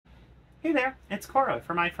Hey there, it's Cora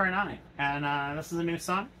from Eye for an Eye, and this is a new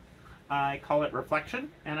song. I call it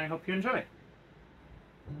Reflection, and I hope you enjoy.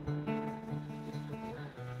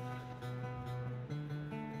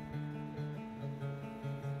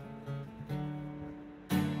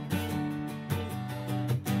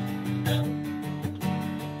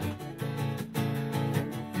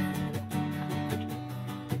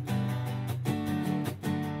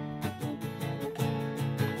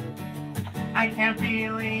 I can't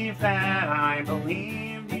believe that I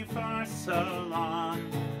believed you for so long.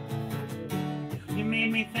 You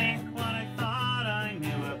made me think what I thought I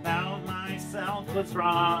knew about myself was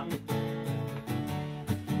wrong.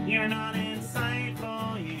 You're not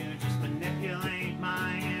insightful, you just manipulate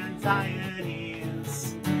my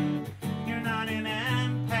anxieties. You're not an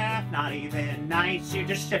empath, not even nice, you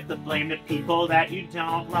just shift the blame to people that you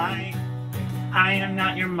don't like. I am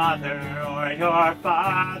not your mother or your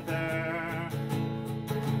father,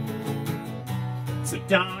 so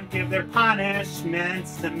don't give their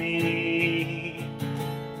punishments to me.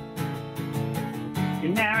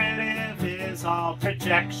 Your narrative is all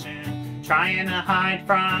projection, trying to hide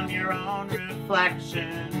from your own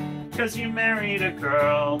reflection. 'Cause you married a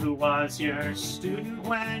girl who was your student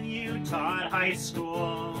when you taught high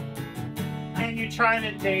school. And you try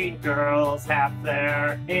to date girls half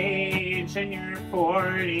their age in your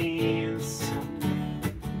 40s.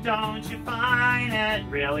 Don't you find it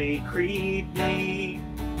really creepy?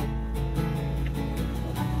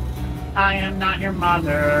 I am not your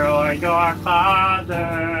mother or your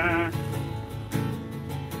father,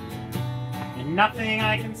 and nothing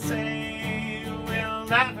I can say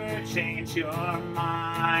will ever change your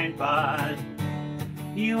mind, but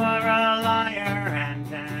you are a liar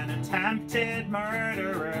and an attempted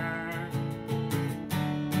murderer.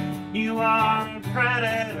 You are a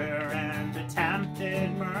predator and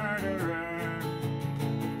attempted murderer.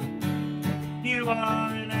 You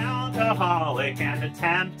are an alcoholic and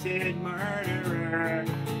attempted murderer.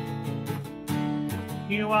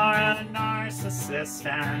 You are a narcissist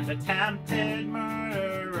and attempted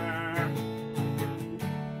murderer.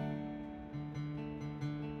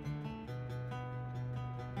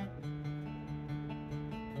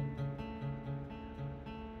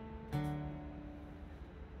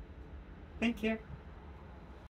 Thank you.